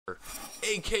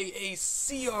aka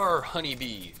CR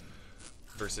Honeybee,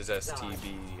 versus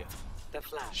STB The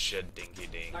Flash.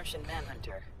 Shujinkydink. Martian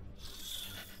Manhunter.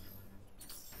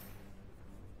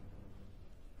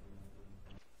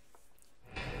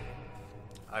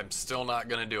 I'm still not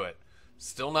gonna do it.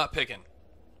 Still not picking.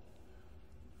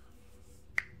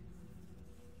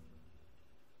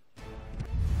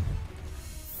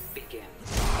 Begin.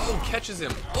 Oh, catches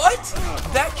him. What?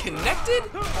 That connected?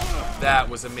 That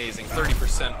was amazing.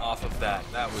 30% off of that.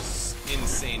 That was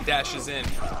insane. Dashes in.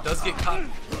 Does get caught.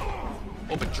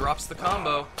 Oh, but drops the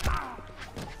combo.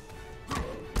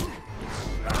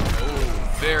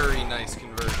 Oh, very nice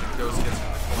conversion. Goes gets in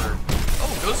the corner.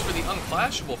 Oh, goes for the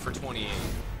unclashable for 28.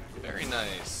 Very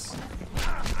nice.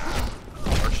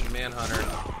 Martian Manhunter.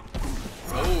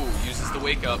 Oh, uses the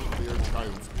wake up.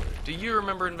 Do you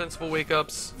remember invincible wake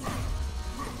ups?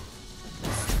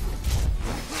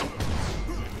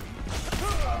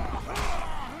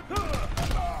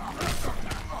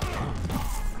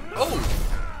 Oh!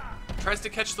 Tries to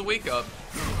catch the wake up.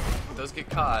 Does get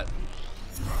caught.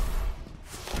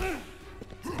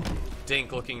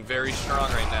 Dink looking very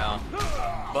strong right now.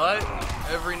 But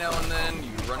every now and then you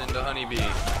run into Honeybee.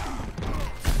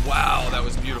 Wow, that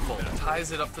was beautiful.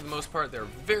 Ties it up for the most part. They're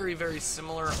very, very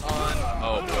similar on...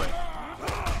 Oh boy.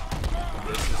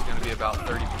 This is going to be about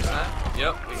 30%.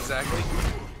 Yep, exactly.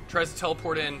 Tries to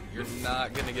teleport in. You're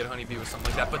not going to get Honeybee with something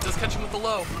like that. But does catch him with the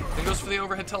low. Then goes for the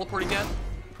overhead teleport again.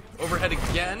 Overhead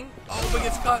again. Oh, but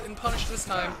gets caught and punished this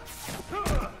time.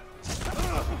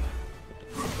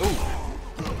 Ooh.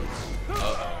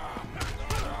 Uh-oh.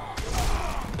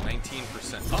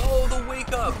 19%. Oh, the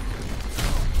wake up.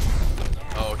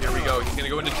 Oh, here we go. He's going to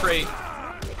go into trait.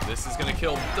 This is going to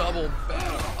kill double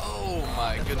battle. Oh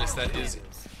my goodness, that is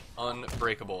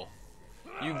unbreakable.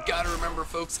 You got to remember,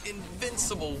 folks,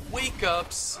 invincible wake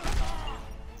ups.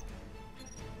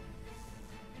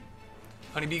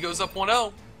 Honeybee goes up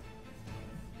 1-0.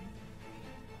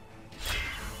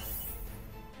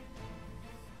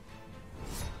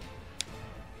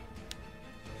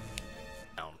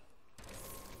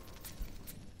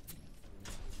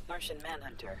 Martian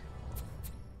Manhunter.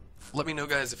 Let me know,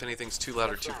 guys, if anything's too loud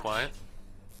or too quiet.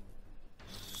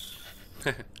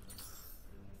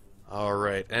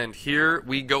 Alright, and here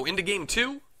we go into game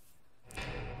 2.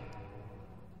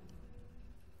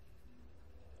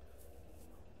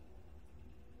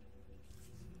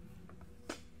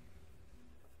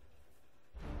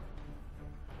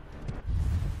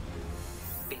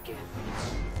 Begin.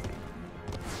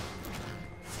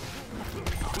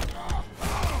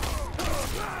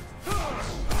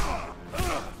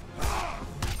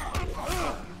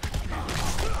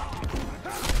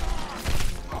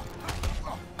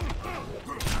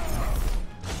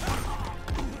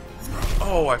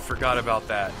 Oh, I forgot about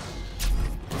that.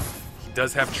 He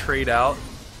does have trade out.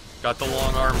 Got the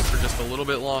long arms for just a little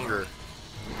bit longer.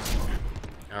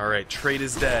 Alright, trade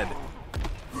is dead.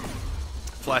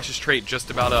 Flash's trait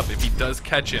just about up. If he does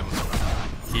catch him,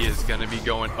 he is going to be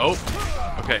going... Oh!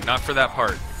 Okay, not for that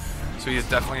part. So he is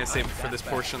definitely going to save it for this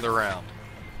portion of the round.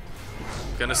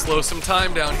 Gonna slow some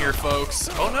time down here, folks.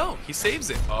 Oh no, he saves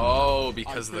it. Oh,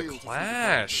 because of the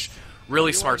clash.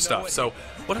 Really smart stuff. So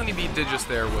what Honeybee did just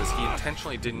there was he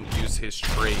intentionally didn't use his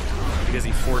trait because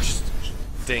he forced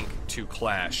Dink to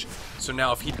clash. So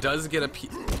now if he does get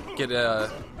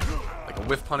a like a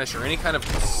whiff punish or any kind of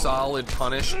solid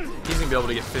punish, he's gonna be able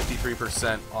to get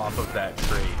 53% off of that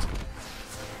trait.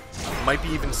 Might be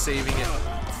even saving it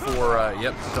for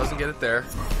yep, doesn't get it there.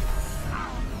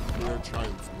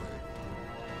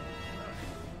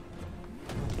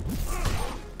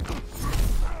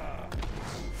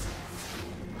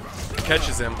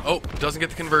 Catches him. Oh, doesn't get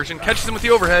the conversion. Catches him with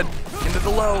the overhead into the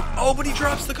low. Oh, but he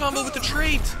drops the combo with the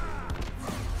trait.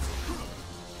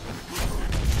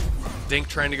 Dink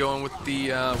trying to go in with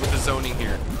the zoning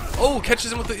here. Oh, catches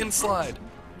him with the in-slide.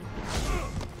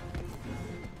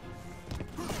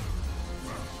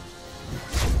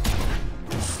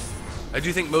 I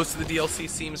do think most of the DLC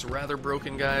seems rather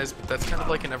broken, guys, but that's kind of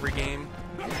like in every game.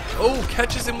 Oh,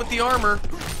 catches him with the armor.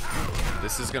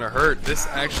 This is going to hurt. This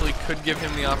actually could give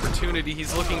him the opportunity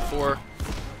he's looking for.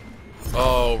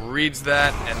 Oh, reads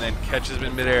that and then catches him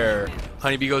in midair.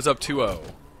 Honeybee goes up 2-0.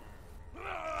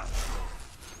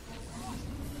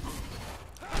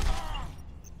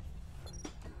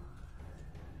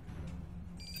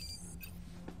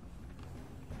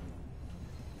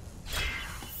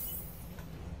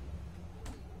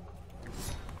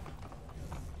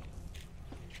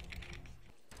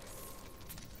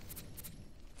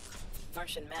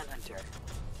 Martian Manhunter.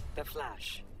 The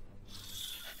Flash.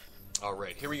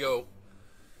 Alright, here we go.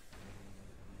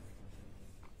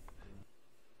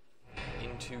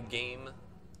 to game,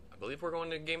 I believe we're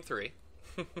going to game 3.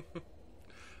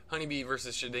 Honeybee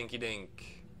versus Shujinkydink.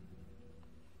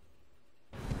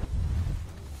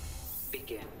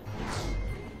 Begin.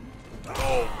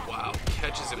 Oh, wow.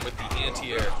 Catches it with the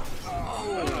anti-air.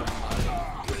 Oh, my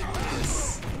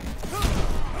goodness.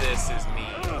 This is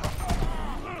mean.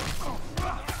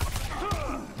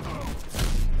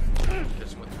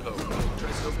 Catches him with the poke.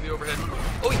 Tries to go for the overhead.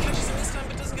 Oh, he catches it this time,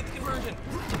 but doesn't get the conversion.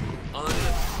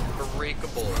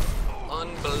 Unbreakable.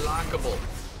 Unblockable.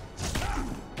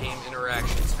 Game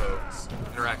interactions, folks.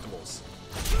 Interactables.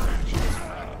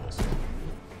 Interactables.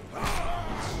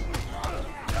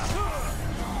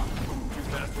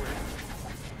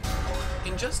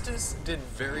 Injustice did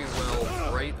very well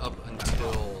right up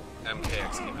until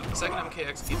MKX came out. The second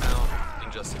MKX came out,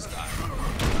 Injustice died,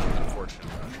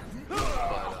 unfortunately.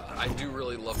 But I do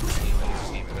really love this game, and this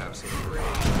game is absolutely great.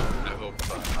 I hope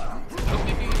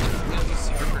maybe the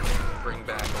Secret Grenade can bring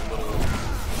back a little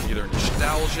either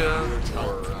nostalgia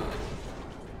or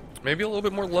maybe a little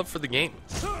bit more love for the game.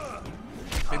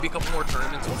 Maybe a couple more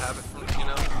tournaments will have it from, you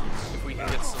know, if we can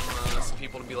get some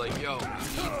people to be like, yo, we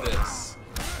need this.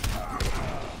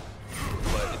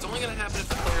 But it's only going to happen if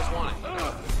the players want it. You know?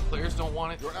 If the players don't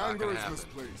want it, it's not going to happen.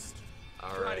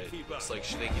 Alright, looks like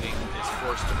Shujinkydink is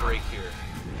forced to break here.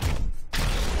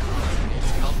 Is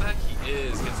he comeback? He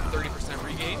is. Gets a 30%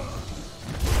 regain.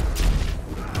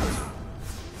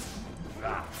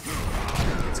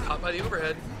 Gets caught by the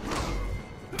overhead.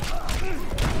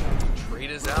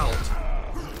 Trade is out.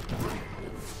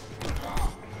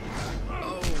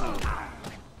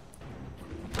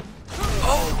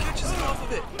 Oh, catches it off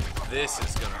of it. This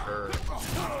is gonna hurt.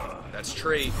 That's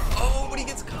trade. Oh, but he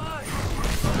gets caught.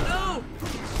 No!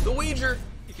 The wager.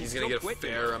 He's gonna get a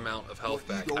fair amount of health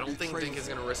back. I don't think Dink is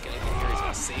gonna risk anything here. He's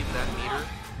gonna save that meter.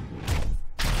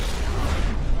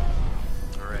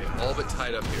 Alright, all but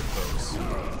tied up here, folks.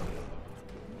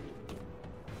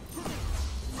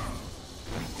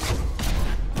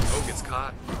 Oh, gets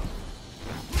caught.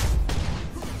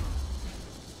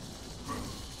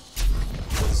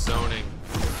 Zoning.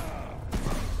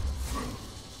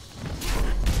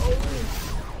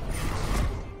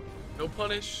 No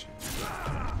punish.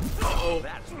 Uh-oh.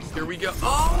 Here we go.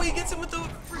 Oh, he gets him with the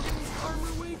freaking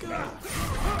armor wake up.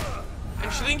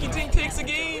 And Shujinkydink takes a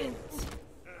game.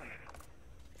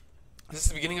 Is this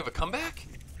the beginning of a comeback?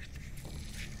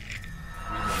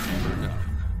 We will never know.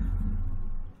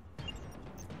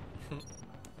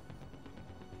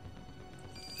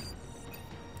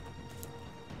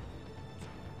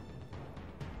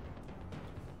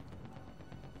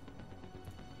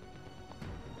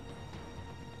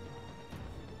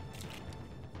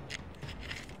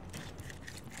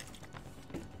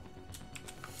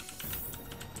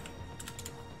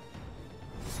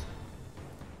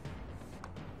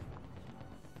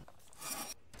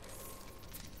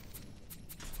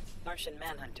 Martian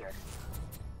Manhunter.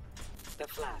 The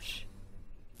Flash.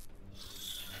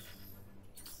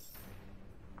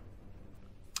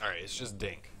 Alright, it's just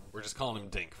Dink. We're just calling him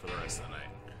Dink for the rest of the night.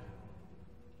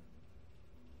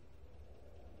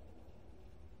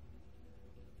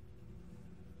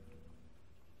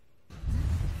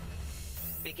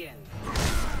 Begin.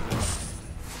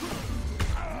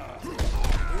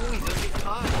 Ooh, he doesn't get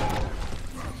caught.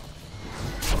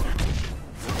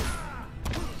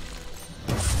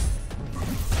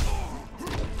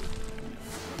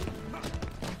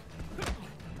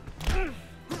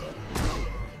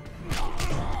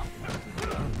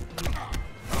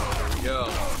 Go.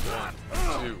 1,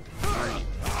 2, 3,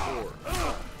 4.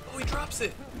 Oh, he drops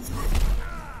it.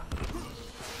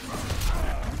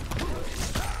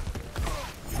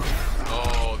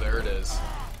 Oh, there it is.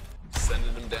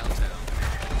 Sending him downtown.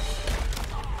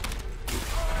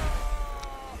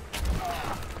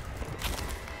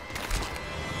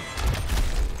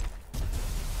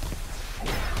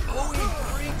 Oh, he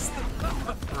breaks the...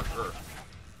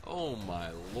 Oh,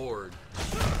 my lord.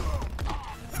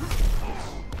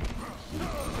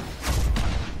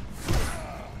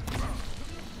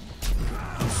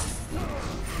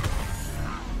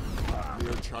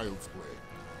 Mere child's play.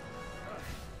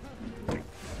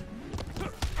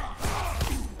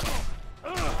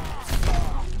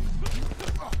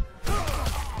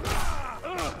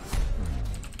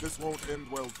 This won't end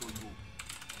well for you.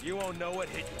 You won't know what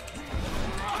hit you.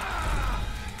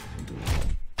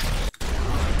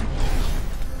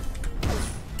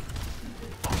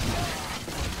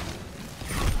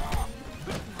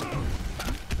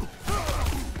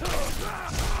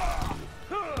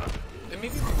 And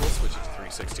maybe we will switch it to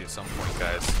 360 at some point,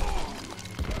 guys.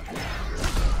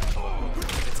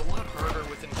 It's a lot harder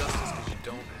with Injustice because you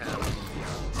don't have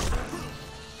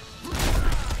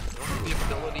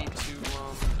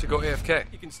go AFK.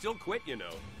 You can still quit, you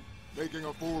know. Making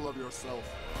a fool of yourself.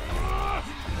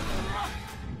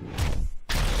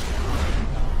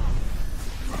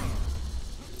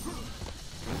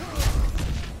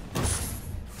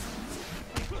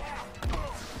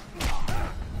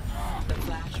 The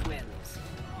Flash wins.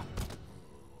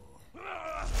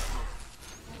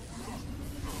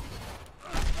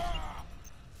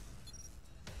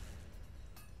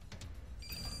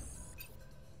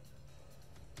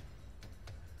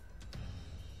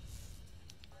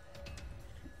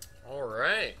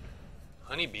 Alright.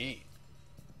 Honeybee.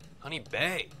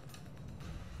 Honeybee.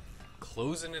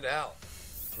 Closing it out.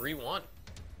 3-1.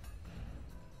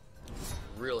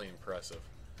 Really impressive.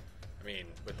 I mean,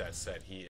 with that said, he